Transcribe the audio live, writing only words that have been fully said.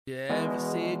Yeah, if you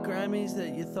see Grammys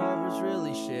that you thought was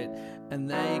really shit, and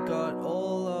they got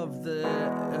all of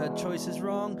the choices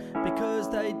wrong because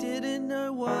they didn't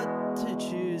know what to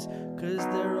choose, because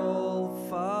they're all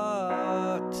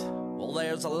fucked. Well,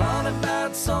 there's a lot of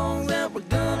bad songs that we're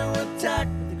gonna attack.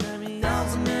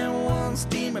 1,001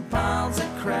 steaming piles of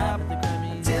crap.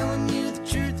 I'm telling you the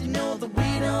truth, you know that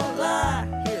we don't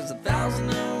lie. Here's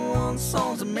 1,001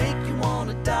 songs that make you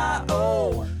wanna die.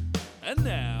 Oh. And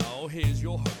now, here's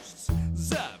your hosts,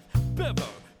 Zav, Bevo,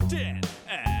 Dan,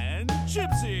 and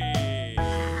Gypsy.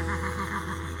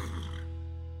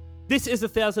 This is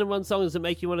 1,001 Songs That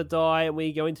Make You Want to Die, and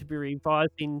we're going to be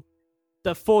revising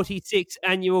the 46th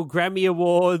Annual Grammy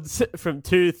Awards from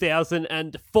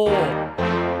 2004.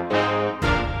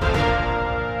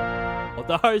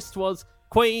 The host was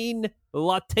Queen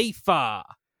Latifah.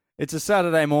 It's a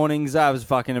Saturday morning. Zav's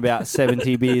fucking about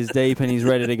 70 beers deep and he's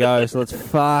ready to go. So let's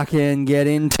fucking get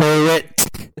into it.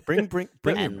 Bring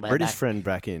your British friend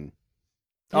back in.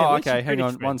 Oh, okay. Hang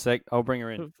on 1 sec. I'll bring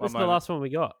her in. What's the last one we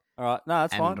got? All right. No,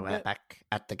 that's fine. And we're back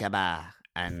at the Gabba,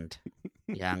 and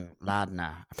young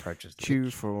Lardner approaches the Chew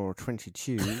pitch. for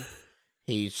 22.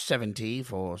 He's 70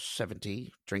 for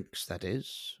 70 drinks, that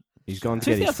is. He's gone to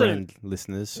get his friend,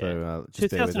 listeners, so just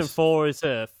bear with us. 2004 is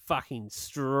a fucking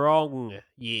strong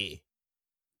year.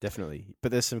 Definitely.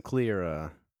 But there's some clear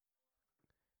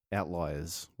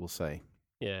outliers, we'll say.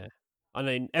 Yeah. I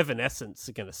mean, Evanescence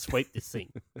are going to sweep this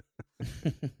thing.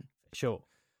 Sure.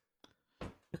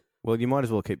 Well, you might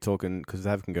as well keep talking because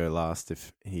Zav can go last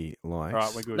if he likes. All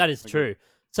right, we're good. That is true.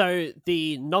 So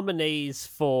the nominees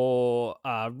for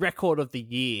Record of the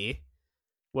Year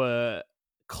were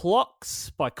Clocks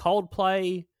by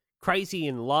Coldplay, Crazy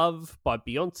in Love by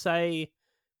Beyonce,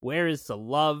 Where Is the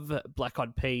Love, Black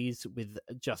Eyed Peas with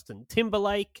Justin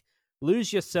Timberlake,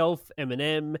 Lose Yourself,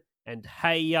 Eminem, and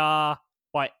Hey Ya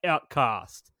by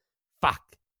Outkast. Fuck,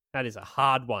 that is a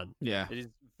hard one. Yeah. It is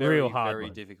Real hard very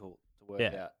one. difficult to work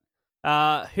Yeah.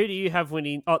 out. Who do you have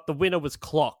winning? Oh, the winner was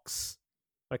Clocks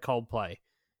by Coldplay.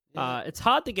 It's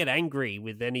hard to get angry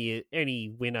with any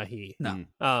winner here. No.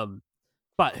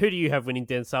 But who do you have winning,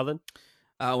 Dan Southern?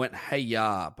 I went Hey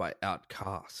Ya by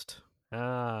Outkast.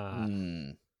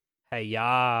 Hey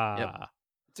Ya. Yep.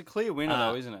 It's a clear winner,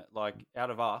 though, isn't it? Like,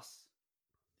 out of us.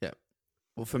 Yeah.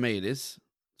 Well, for me, it is.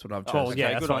 That's what I've Oh, chosen. yeah,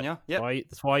 Okay, that's good why, on you. Yep.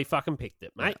 that's why you fucking picked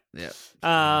it, mate. Yeah.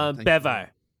 Thank Bevo.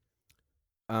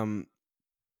 you.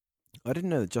 I didn't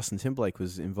know that Justin Timberlake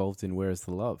was involved in Where Is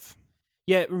the Love?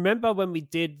 Yeah, remember when we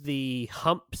did the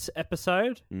Humps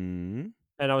episode? Mm-hmm.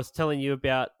 And I was telling you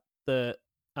about the,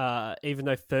 even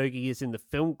though Fergie is in the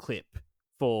film clip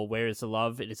for Where Is the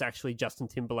Love, it is actually Justin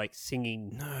Timberlake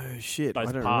singing. No, shit. I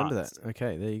Those don't parts. remember that.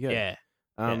 Okay, there you go. Yeah.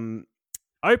 Um,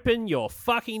 Open your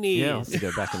fucking yeah, I'll have ears. to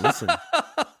go back and listen.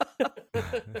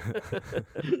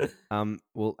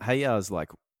 Well, Hey Ya is like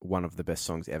one of the best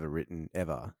songs ever written,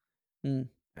 ever. Mm.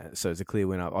 So it's a clear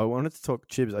winner. I wanted to talk,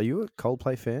 Chibs, are you a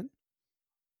Coldplay fan?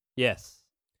 Yes.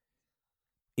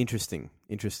 Interesting.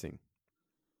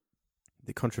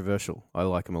 They're controversial. I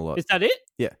like them a lot. Is that it?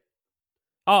 Yeah.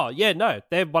 Oh, yeah, no.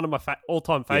 They're one of my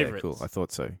all-time favorites. Yeah, cool. I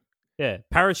thought so. Yeah.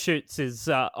 Parachutes is...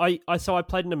 I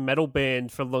played in a metal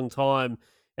band for a long time,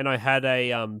 and I had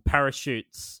a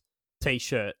Parachutes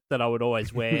T-shirt that I would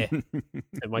always wear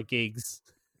at my gigs.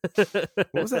 What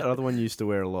was that other one you used to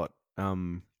wear a lot?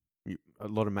 A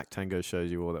lot of Mac Tango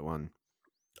shows you wore that one.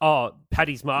 Oh,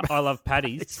 Paddy's I love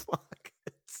Paddy's.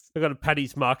 I got a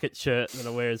Paddy's Market shirt that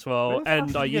I wear as well,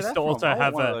 and I used to also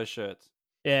have one of those shirts.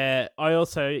 Yeah, I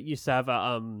also used to have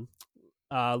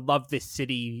a Love This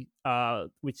City,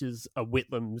 which is a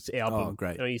Whitlam's album. Oh,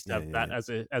 great. And I used to have Yeah,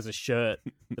 that as a shirt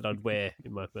that I'd wear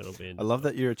in my metal band. I love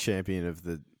that you're a champion of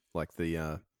the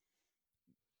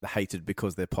hated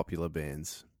because they're popular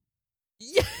bands.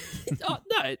 Yeah,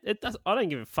 no, it does. I don't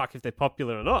give a fuck if they're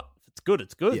popular or not. If it's good,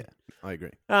 it's good. Yeah, I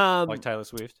agree. Like Taylor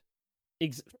Swift.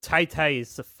 Tay Tay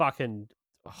is the fucking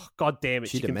god damn it.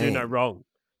 She She the can do no man. wrong.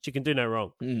 She can do no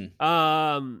wrong.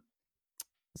 Mm.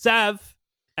 Zav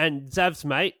and Zav's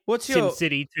mate. What's your-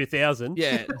 SimCity 2000?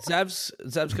 Yeah, Zav's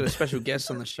got a special guest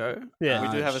on the show. Yeah.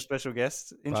 We do have a special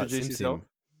guest. Introduce Sim yourself.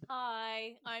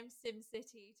 Hi, I'm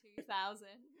SimCity 2000.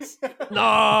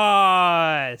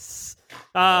 Nice.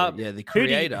 Yeah, the who do you-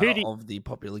 creator who do you- of the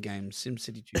popular game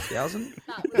SimCity 2000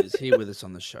 That was- is here with us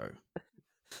on the show.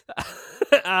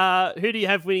 Who do you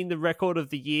have winning the record of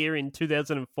the year in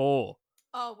 2004?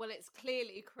 Oh, well, it's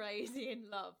clearly Crazy in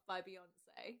Love by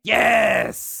Beyonce.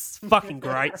 Yes, fucking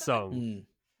great song. Mm.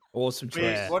 Awesome choice.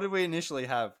 Yeah. What did we initially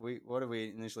have? We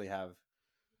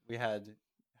had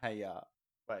Hey Ya.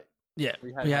 Wait. Yeah, We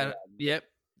we had had. that. Yep,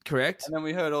 correct. And then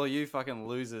we heard all you fucking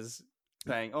losers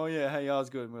saying, "Oh yeah, hey, I was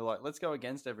good," and we were like, "Let's go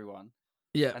against everyone."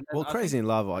 Yeah. And then Well, I Crazy think, in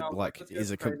Love, you know, like, let's go is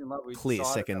for a Crazy in Love. We clear decided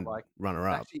that, second like, runner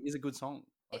it up. actually is a good song.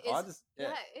 Like, It is, I just,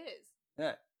 yeah, it is. yeah,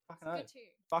 It's fucking a hell. good tune.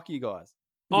 Fuck you guys.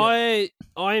 I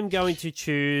am going to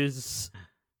choose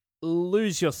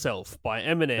 "Lose Yourself" by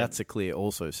Eminem. That's a clear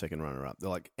also second runner up. They're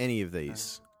like, any of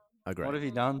these are great. What have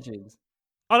you done, Jigs?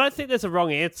 I don't think there's a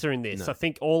wrong answer in this. No. I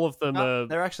think all of them No, are,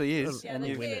 there actually is. Yeah, and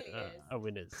there you clearly is. are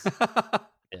winners.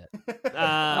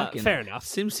 Fucking Fair enough.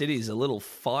 SimCity is a little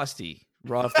feisty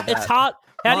right off the bat. It's hard.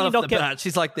 How do Right you off not the get? bat,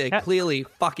 she's like, there How- clearly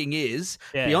fucking is.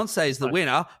 Yeah. Beyonce's the Right.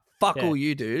 winner. Fuck Yeah. all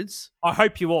you dudes. I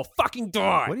hope you all fucking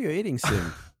die. What are you eating,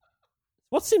 Sim?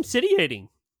 What's SimCity eating?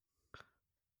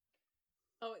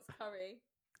 Oh, it's curry.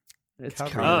 It's Curry.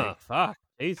 curry. Oh fuck,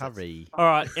 Jesus. Curry. All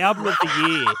right, album of the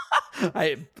year.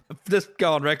 Hey, just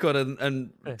go on record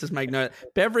and just make note.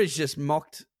 Beverage just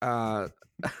mocked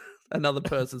another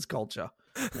person's culture.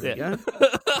 There you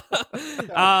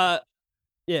go.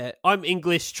 Yeah, I'm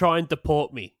English. Try and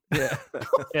deport me. Yeah.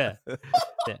 Yeah.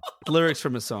 Lyrics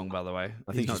from a song, by the way.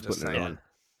 I think He's she's not just putting it saying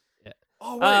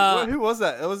on. Oh wait, who was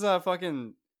that? It was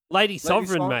fucking Lady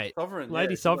Sovereign, mate. Sovereign, yeah,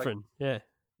 Lady she's like, Sovereign. Yeah.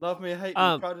 love me, hate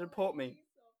me, try to deport me.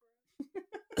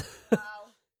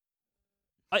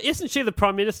 Wow. Isn't she the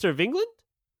Prime Minister of England?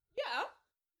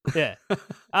 Yeah.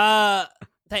 Yeah.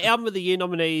 The album of the year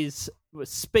nominees were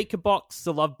Speaker Box,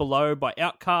 The Love Below by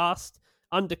Outkast,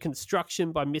 Under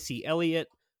Construction by Missy Elliott,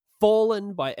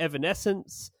 Fallen by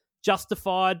Evanescence,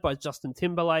 Justified by Justin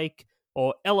Timberlake,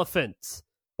 or Elephant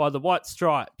by The White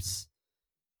Stripes.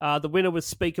 The winner was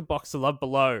Speaker Box, The Love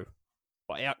Below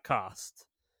by Outkast.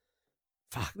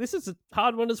 Fuck, this is a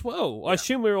hard one as well. I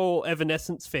assume we're all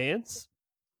Evanescence fans.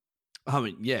 I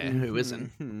mean, yeah, who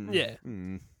isn't? Yeah.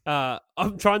 Mm.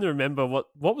 I'm trying to remember what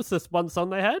was this one song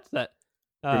they had that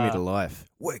Bring me to life.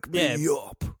 Wake me yeah.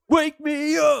 up. Wake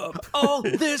me up. All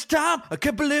this time, I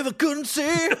can't believe I couldn't see.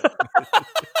 In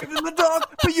the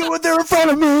dark, but you were there in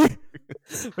front of me.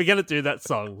 We're gonna do that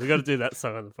song. We got to do that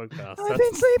song on the podcast. I've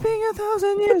been sleeping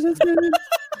 1,000 years. It's been...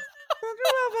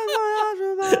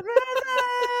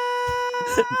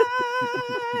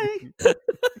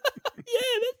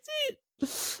 Yeah,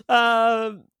 that's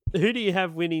it. Who do you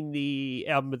have winning the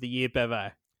album of the year,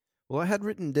 Bevo? Well, I had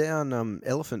written down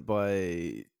Elephant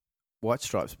by White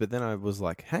Stripes, but then I was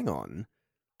like, hang on.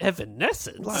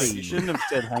 Evanescence. Bloody- You shouldn't have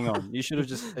said hang on. You should have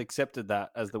just accepted that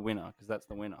as the winner because that's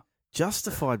the winner.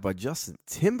 Justified by Justin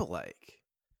Timberlake.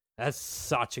 That's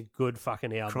such a good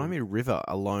fucking album. Cry Me River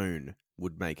alone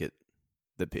would make it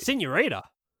the pick. Senorita.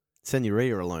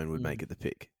 Senorita alone would make it the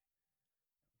pick.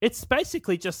 It's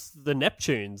basically just the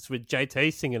Neptunes with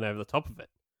JT singing over the top of it.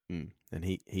 And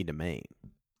he the main.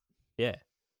 Yeah.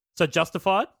 So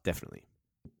Justified? Definitely.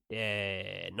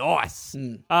 Yeah, nice.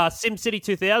 Mm. SimCity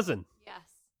 2000. Yes.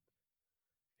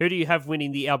 Who do you have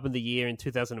winning the album of the year in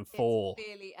 2004? It's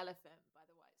clearly Elephant by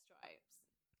the White Stripes.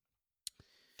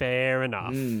 Fair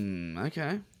enough.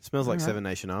 Okay. Smells Like Seven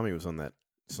Nation Army was on that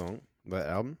song, that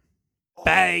album.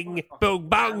 Bang, boom,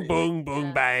 bang, Really? boom, boom,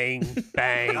 Yeah. bang,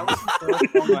 bang. That was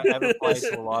the first song I ever played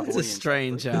to a live It's a audience.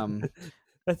 strange,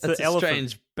 That's that's the a elephant.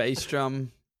 strange bass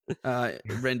drum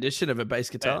rendition of a bass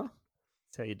guitar.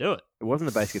 That's how you do it. It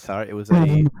wasn't a bass guitar, it was a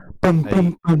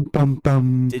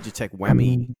Digitech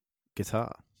whammy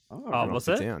guitar. Oh, Right was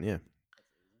off the it? Down, yeah.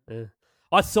 Yeah.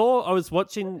 I was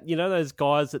watching, you know, those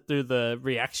guys that do the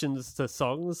reactions to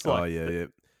songs. Like, Oh, yeah, yeah.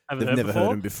 haven't They've never before.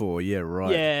 heard him before. Yeah,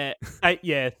 right.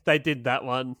 Yeah, they did that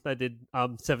one. They did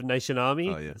Seven Nation Army.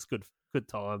 Oh, yeah. It's good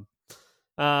time.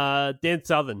 Dan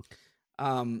Southern.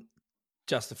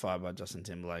 Justified by Justin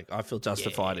Timberlake. I feel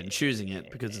justified in choosing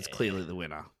it because it's clearly the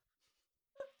winner.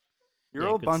 You're Yeah,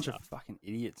 all a good bunch stuff. of fucking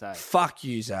idiots, eh? Fuck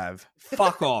you, Zav.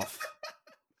 Fuck off.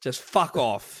 Just fuck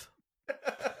off.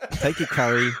 Take your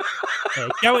curry. Yeah,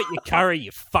 go at your curry,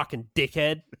 you fucking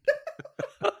dickhead.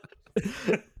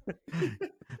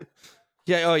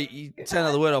 Yeah, oh, you say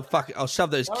another word, I'll shove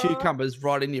those cucumbers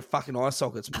right in your fucking eye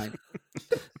sockets, mate.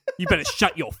 You better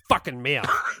shut your fucking mouth.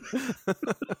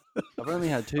 I've only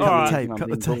had two. All right. days and I'm Cut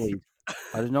the being tape. bullied.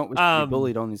 I do not wish to be Um,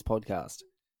 bullied on this podcast.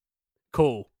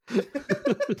 Cool.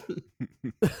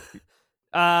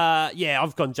 Yeah,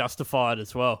 I've gone Justified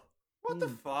as well. What the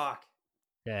fuck?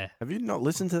 Yeah. Have you not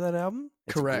listened to that album?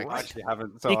 It's Correct. I actually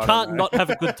haven't. So You I don't can't know. not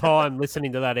have a good time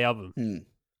listening to that album. Hmm.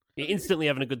 You're instantly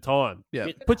having a good time. Yeah.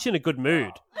 It puts you in a good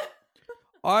mood.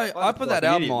 I put that like an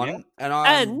album idiot, on man. and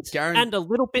I And a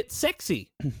little bit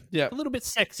sexy. yeah. A little bit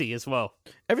sexy as well.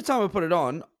 Every time I put it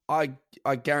on, I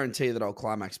guarantee that I'll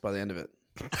climax by the end of it.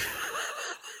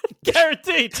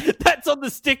 Guaranteed. That's on the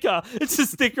sticker. It's a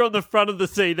sticker on the front of the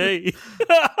CD.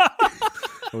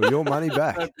 Well, your money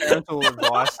back. Parental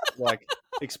advice, like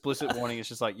explicit warning. It's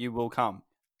just like, you will come.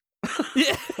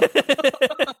 Yeah.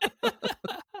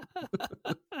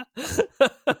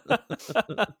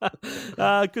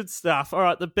 Good stuff. All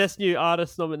right, the best new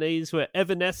artist nominees were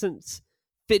Evanescence,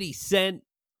 50 Cent,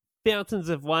 Fountains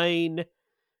of Wayne,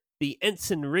 the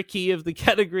Ensign Ricky of the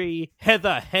category,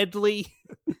 Heather Headley,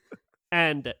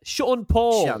 and Sean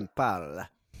Paul. Sean Paul.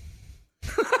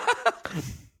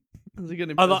 Is he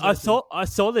gonna I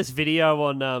saw this video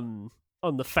on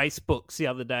the Facebooks the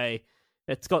other day.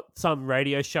 It's got some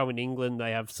radio show in England.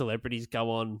 They have celebrities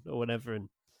go on or whatever, and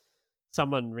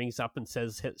someone rings up and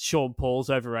says Sean Paul's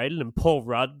overrated, and Paul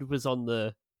Rudd was on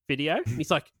the video. And he's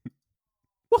like,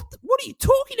 "What are you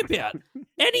talking about?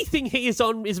 Anything he is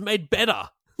on is made better.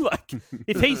 Like,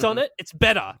 if he's on it, it's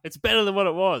better. It's better than what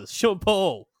it was." Sean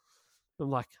Paul. I'm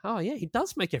like, oh yeah, he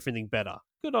does make everything better.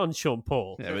 Good on Sean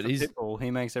Paul. Yeah, but he's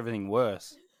He makes everything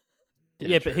worse.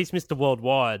 Yeah, but he's Mr.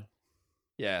 Worldwide.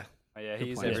 yeah, Oh, yeah, Good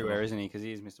he's point as everywhere, well. isn't he? Because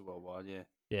he is Mr. Worldwide, yeah.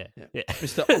 Yeah.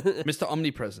 Mr.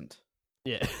 Omnipresent.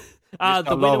 Yeah. Mr.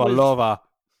 The winner was, Lover.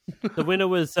 the winner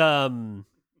was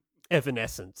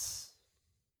Evanescence.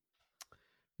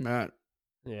 Right.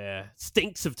 Yeah.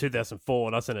 Stinks of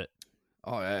 2004, doesn't it?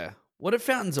 Oh yeah. What did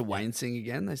Fountains of Wayne sing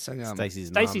again? They sang Stacey's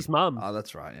Stacey's mum. Oh,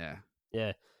 that's right. Yeah.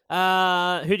 Yeah.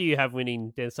 Who do you have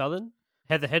winning, Dan Southern?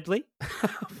 Heather Headley?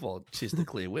 Well, she's the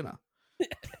clear winner.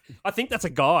 I think that's a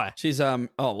guy. She's Oh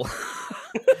well.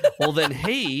 Well, then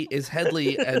he is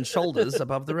Headley and shoulders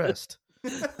above the rest.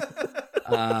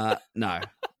 No,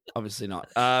 obviously not.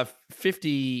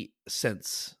 50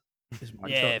 cents is my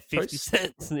Yeah, choice. 50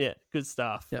 cents. Yeah, good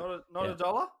stuff. Yep. Not Yeah. a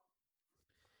dollar?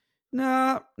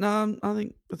 No, I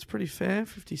think that's pretty fair.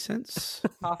 50 cents.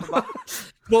 Half a buck?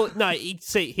 Well, no,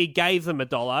 he gave them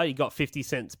 $1. He got 50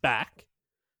 cents back.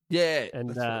 Yeah, And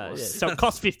that's what it was. so it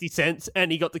cost 50 cents and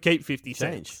he got to keep 50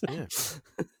 cents. Change.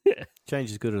 Yeah.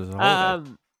 Change is good as a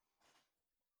holiday.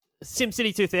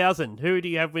 SimCity 2000. Who do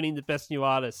you have winning the best new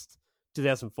artist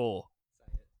 2004?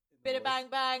 Bit of bang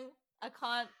bang. I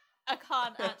can't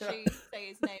actually say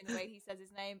his name the way he says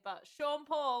his name, but Sean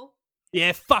Paul.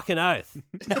 Yeah, fucking oath.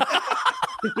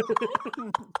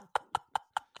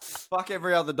 Fuck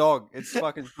every other dog. It's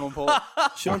fucking Sean Paul.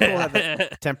 Sean Paul had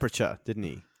that temperature, didn't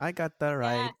he? I got the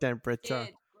right Yeah, temperature.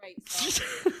 Did great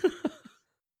song.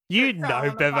 You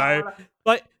know, Bevo.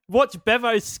 Like, watch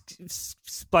Bevo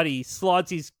buddy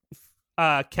slides his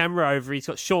camera over. He's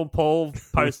got Sean Paul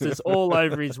posters all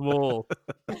over his wall.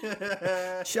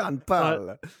 Sean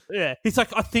Paul. Yeah, he's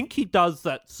like, I think he does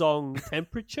that song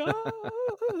Temperature.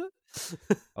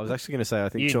 I was actually going to say I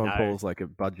think You Sean know. Paul's like a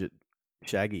budget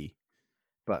Shaggy,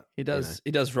 but He does.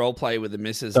 He does role play with the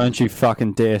missus. Don't you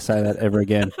fucking dare say that ever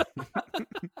again.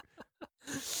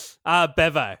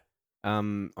 Bevo.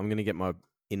 I'm going to get my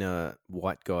inner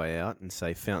white guy out and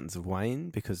say Fountains of Wayne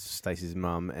because of Stacey's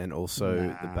mum, and also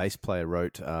the bass player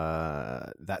wrote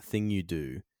That Thing You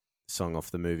Do song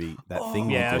off the movie That Thing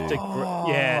Yeah, You it's a Do.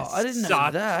 yeah, I didn't know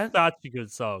such, that. Such a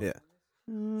good song. Yeah.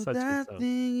 Such a That good song.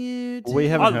 thing you do. We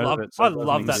haven't I heard love- of it. So I it doesn't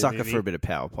love mean that sucker movie. for a bit of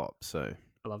power pop. So,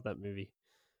 I love that movie.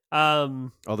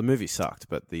 oh, the movie sucked,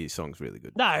 but the song's really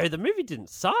good. No, the movie didn't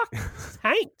suck. It's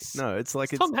Hanks. No, it's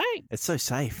like it's Tom Hanks. it's so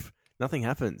safe. Nothing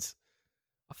happens.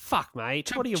 Oh, fuck, mate.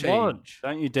 Chump What do you change. want?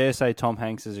 Don't you dare say Tom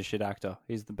Hanks is a shit actor.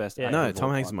 He's the best Yeah. actor. No, of all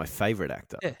Tom Hanks is time. my favorite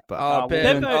actor. Yeah. But Oh,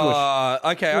 Bev. Bevo.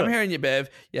 Okay, I'm Yeah. hearing you, Bev.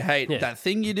 You hate Yeah. That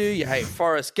Thing You Do. You hate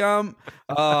Forrest Gump.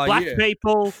 Oh, Black yeah.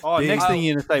 people. Oh, Big- next thing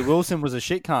you're going to say Wilson was a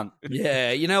shit cunt.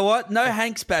 Yeah, you know what? No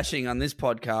Hanks bashing on this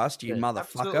podcast, you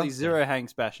motherfucker. Absolutely zero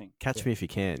Hanks bashing. Catch Me If You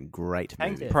Can. Great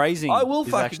Hanks movie. praising I will is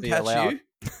fucking actually catch allowed.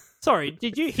 you. Sorry,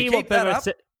 did you hear keep what that Bevo up-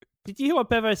 said? Did you hear what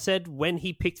Bevo said when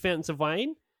he picked Fountains of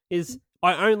Wayne? Is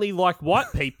I only like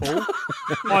white people.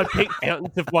 I picked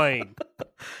Fountains of Wayne.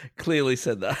 Clearly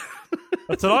said that.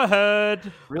 That's what I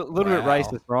heard. A little bit Wow.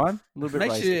 racist, Ryan. A little bit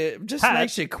Makes racist. you just Pat-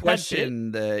 makes you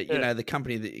question the Yeah. the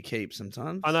company that you keep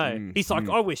sometimes. I know. Mm, He's like,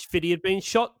 I wish Fiddy had been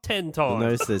shot 10 You'll times.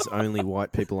 notice there's only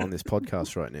white people on this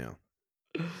podcast right now.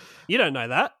 You don't know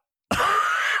that.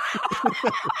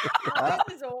 Oh,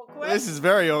 this is awkward. This is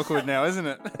very awkward now, isn't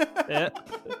it? Yeah.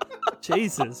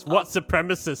 Jesus.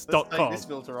 Whatsupremacist.com.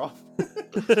 filter off.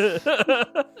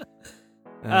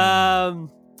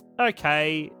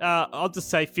 Okay. I'll just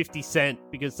say 50 Cent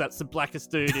because that's the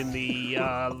blackest dude in the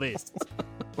list.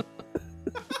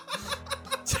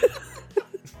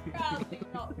 Proudly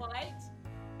not white.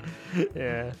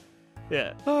 Yeah.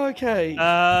 Yeah. Okay. You!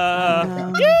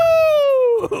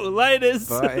 Laters.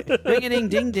 Bye. Ding a ding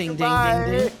ding ding ding ding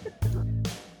ding.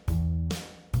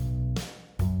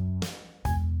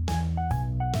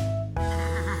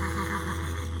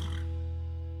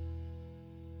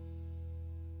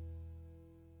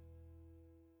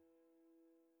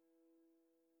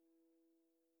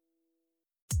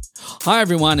 Hi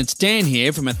everyone, it's Dan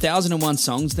here from 1001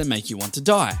 Songs That Make You Want to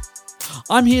Die.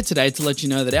 I'm here today to let you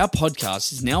know that our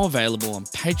podcast is now available on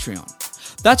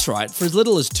Patreon. That's right, for as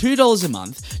little as $2 a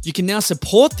month, you can now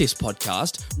support this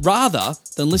podcast rather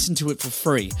than listen to it for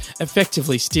free,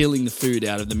 effectively stealing the food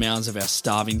out of the mouths of our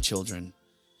starving children.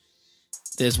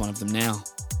 There's one of them now.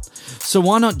 So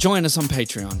why not join us on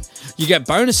Patreon? You get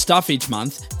bonus stuff each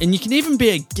month, and you can even be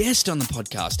a guest on the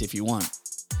podcast if you want.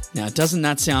 Now, doesn't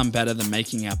that sound better than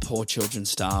making our poor children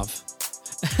starve?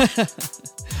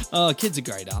 Oh, kids are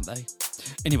great, aren't they?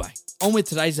 Anyway, on with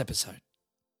today's episode.